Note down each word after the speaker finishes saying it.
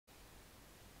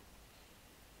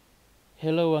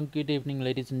Hello and good evening,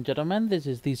 ladies and gentlemen. This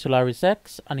is the Solaris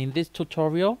X, and in this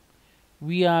tutorial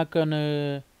we are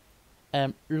gonna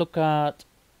look at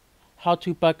how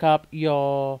to back up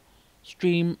your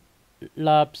Streamlabs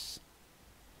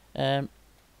Streamlabs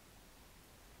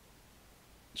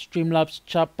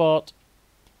Chatbot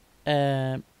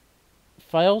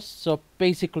files. So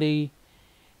basically,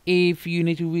 if you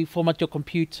need to reformat your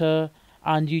computer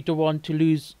and you don't want to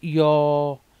lose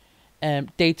your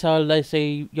data, let's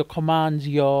say your commands,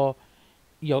 your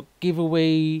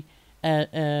giveaway,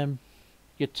 your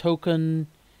token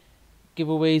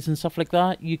giveaways and stuff like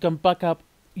that, you can back up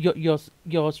your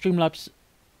Streamlabs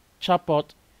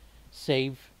chatbot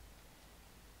save.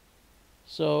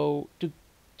 So to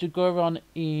go around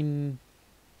in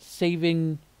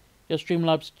saving your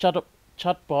Streamlabs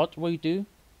chatbot, what you do,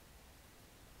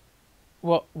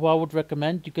 what I would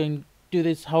recommend, you can do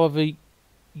this however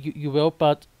you will,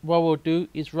 but what we'll do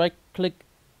is right click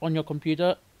on your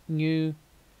computer, new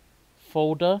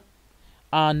folder,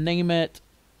 and name it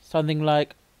something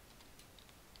like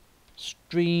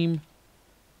Streamlabs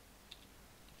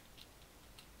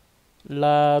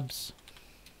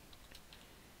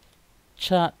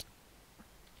Chatbot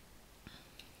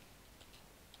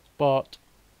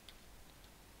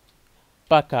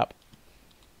Backup.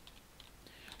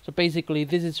 So basically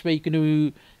this is where you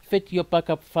can fit your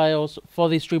backup files for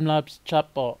the Streamlabs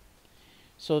chatbot.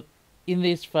 So in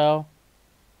this file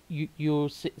you'll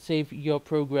save your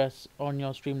progress on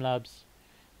your Streamlabs.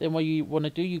 Then what you want to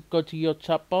do, you go to your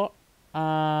chatbot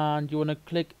and you want to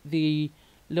click the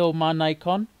little man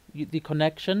icon, the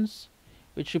connections,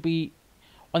 which should be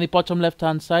on the bottom left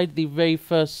hand side, the very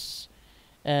first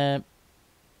icon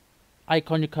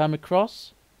you come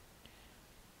across.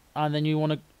 And then you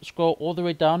want to scroll all the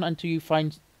way down until you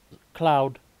find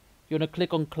cloud. You want to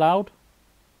click on cloud,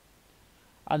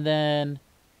 and then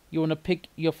you want to pick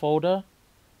your folder,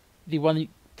 the one,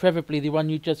 preferably the one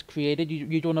you just created.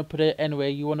 You don't want to put it anywhere.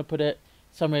 You want to put it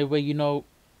somewhere where you know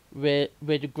where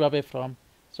to grab it from.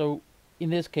 So in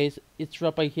this case, it's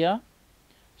right by here,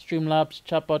 Streamlabs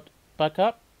Chatbot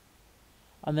Backup,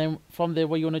 and then from there,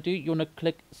 what you want to do, you want to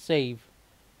click save,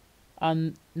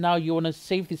 and now you want to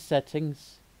save the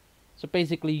settings. So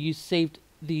basically you saved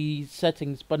the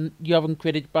settings, but you haven't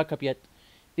created backup yet.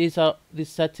 These are the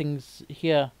settings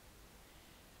here.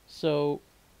 So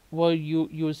what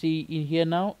you'll see in here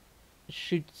now,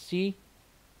 should see,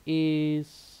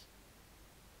 is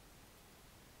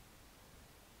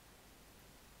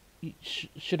you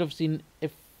should have seen a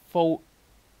full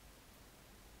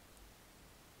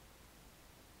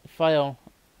file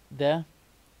there.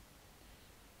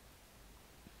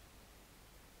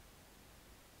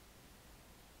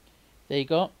 There you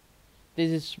go.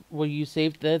 This is what you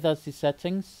saved there. That's the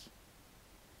settings.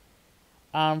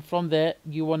 And from there,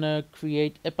 you want to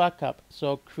create a backup.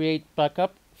 So create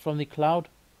backup from the cloud.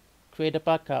 Create a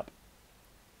backup.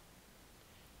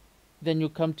 Then you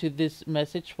come to this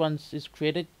message once it's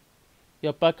created.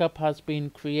 Your backup has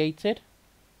been created.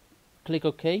 Click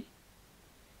OK.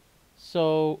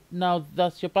 So now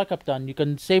that's your backup done. You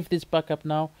can save this backup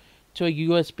now to a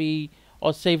USB,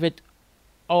 or save it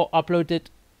or upload it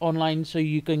online so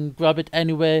you can grab it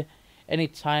anywhere,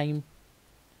 anytime.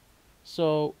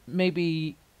 So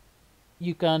maybe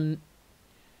you can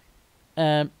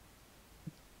send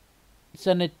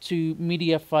it to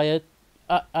Mediafire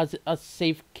as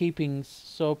safekeepings.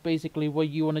 So basically what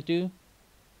you want to do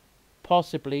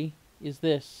possibly is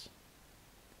this.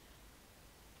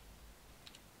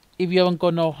 If you haven't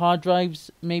got no hard drives,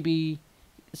 maybe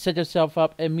set yourself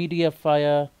up a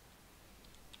Mediafire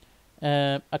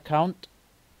account.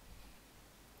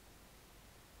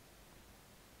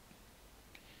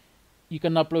 You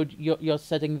can upload your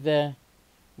setting there,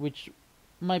 which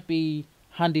might be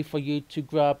handy for you to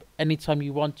grab anytime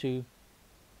you want to.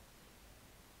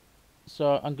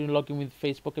 So I'm going to log in with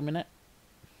Facebook a minute.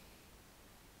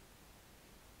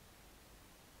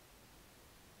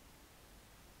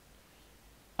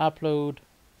 Upload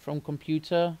from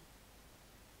computer.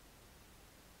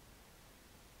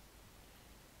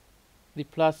 The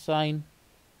plus sign.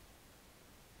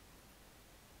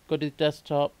 Go to the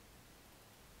desktop.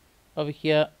 Over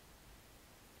here,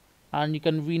 and you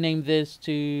can rename this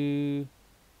to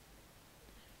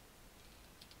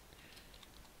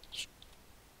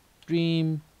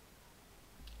Streamlabs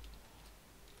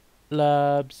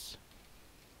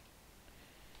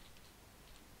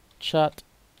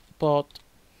Chatbot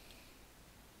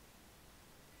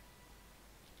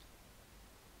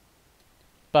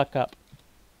Backup.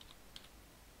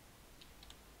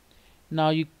 Now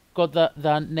you got that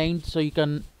named, so you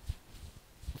can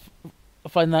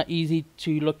find that easy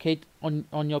to locate on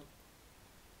your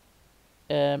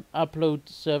upload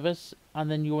service,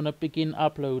 and then you want to begin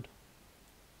upload.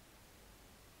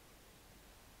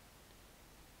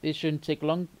 This shouldn't take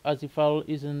long as the file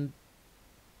isn't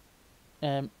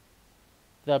that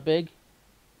big.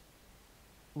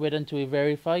 Wait until it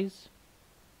verifies.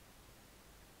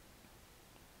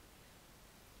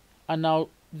 And now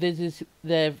this is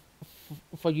there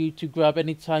for you to grab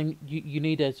anytime you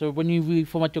need it. So when you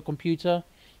reformat your computer,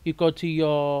 you go to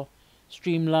your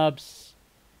Streamlabs,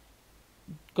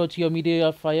 go to your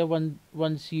Mediafire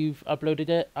once you've uploaded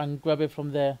it, and grab it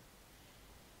from there.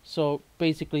 So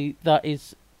basically that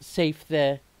is safe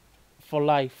there for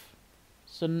life.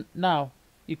 So now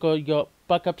you got your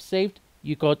backup saved,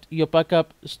 you got your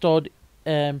backup stored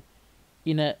in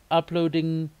a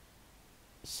uploading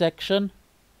section.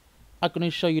 I'm going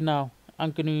to show you now. I'm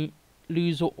going to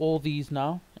lose all these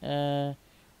now.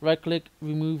 Right click,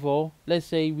 remove all. Let's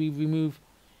say we remove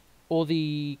all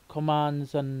the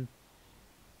commands and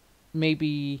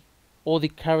maybe all the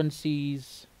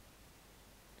currencies.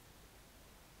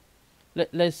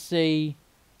 Let's say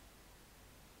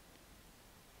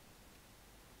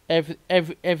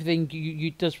everything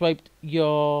you just wiped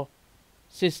your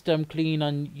system clean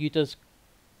and you just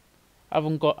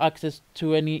haven't got access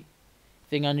to anything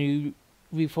and you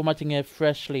reformatting it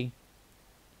freshly.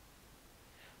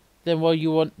 Then what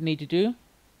you need to do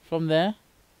from there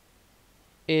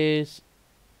is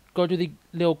go to the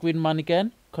little green man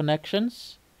again,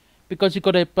 connections. Because you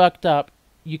got it backed up,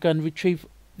 you can retrieve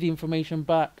the information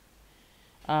back.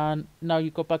 And now you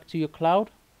go back to your cloud,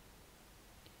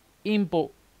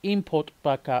 import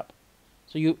backup.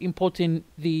 So you're importing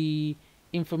the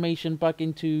information back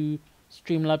into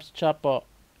Streamlabs Chatbot.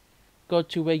 Go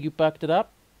to where you backed it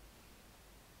up,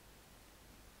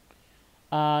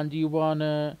 and you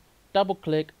wanna double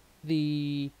click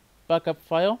the backup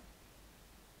file.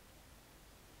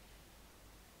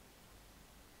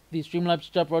 The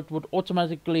Streamlabs Chatbot would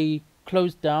automatically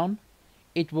close down.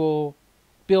 It will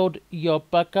build your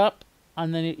backup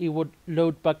and then it would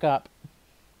load back up.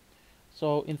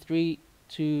 So in 3,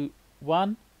 2,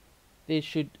 1, this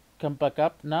should come back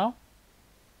up now.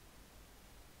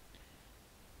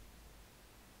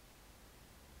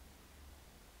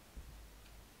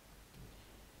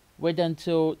 Wait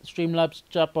until Streamlabs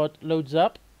Chatbot loads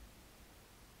up.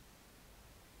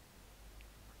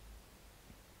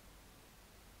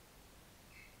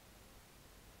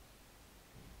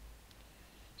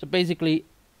 So basically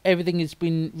everything has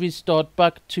been restored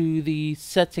back to the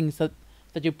settings that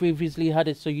you previously had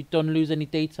it, so you don't lose any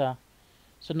data.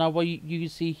 So now what you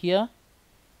see here,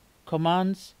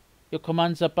 commands, your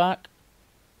commands are back.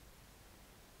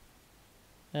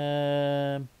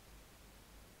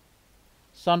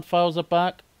 Sound files are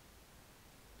back.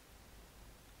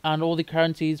 And all the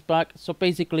currency is back. So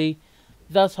basically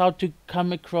that's how to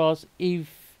come across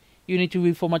if you need to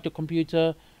reformat your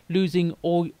computer, losing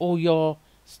all your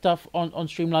stuff on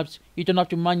Streamlabs. You don't have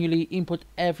to manually input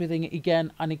everything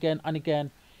again and again and again.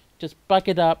 Just back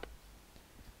it up,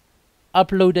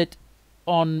 upload it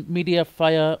on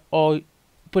Mediafire, or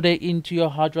put it into your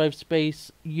hard drive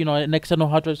space, you know, an external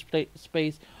hard drive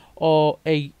space, or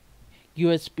a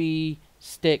USB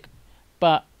stick.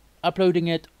 But uploading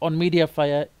it on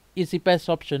Mediafire is the best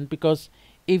option, because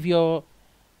if your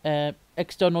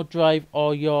external drive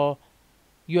or your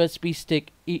USB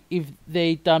stick, if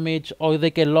they damage or they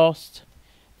get lost,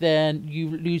 then you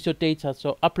lose your data.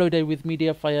 So upload it with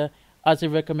Mediafire as a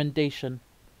recommendation,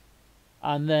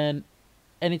 and then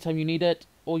anytime you need it,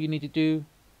 all you need to do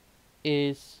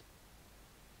is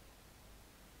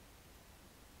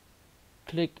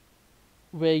click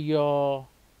where your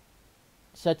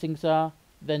settings are,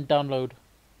 then download,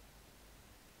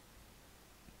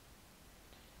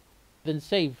 then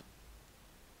save.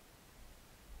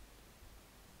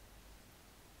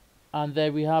 And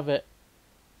there we have it.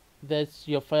 There's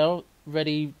your file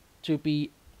ready to be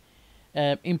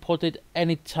imported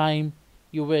anytime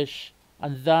you wish.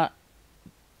 And that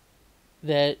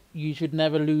there, you should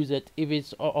never lose it if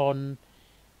it's on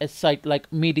a site like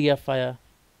Mediafire.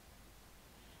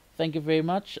 Thank you very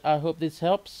much. I hope this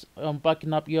helps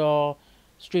backing up your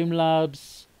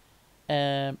Streamlabs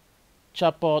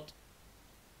chatbot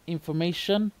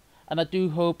information. And I do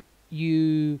hope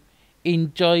you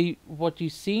enjoy what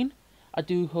you've seen. I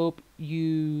do hope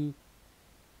you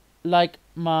like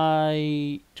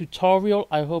my tutorial.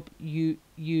 I hope you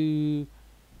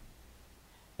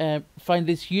find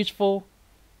this useful.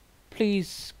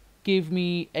 Please give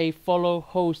me a follow,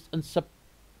 host, and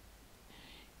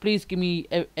please give me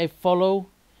a follow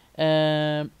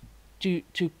to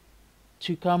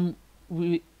come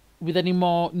with any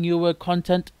more newer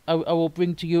content. I will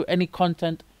bring to you any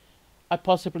content I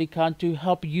possibly can to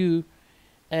help you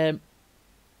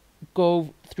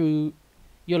go through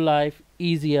your life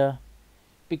easier,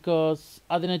 because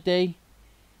at the end of the day,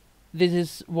 this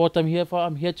is what I'm here for.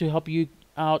 I'm here to help you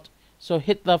out. So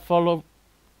hit the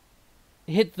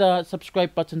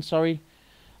subscribe button. Sorry,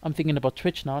 I'm thinking about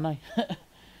Twitch now, aren't I?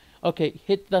 Okay,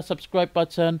 hit the subscribe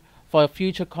button for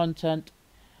future content,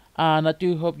 and I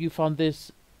do hope you found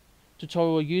this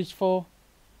tutorial useful,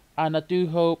 and I do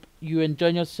hope you enjoy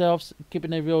yourselves,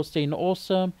 keeping it real, staying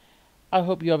awesome. I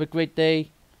hope you have a great day.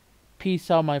 Peace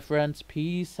out, my friends.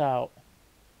 Peace out.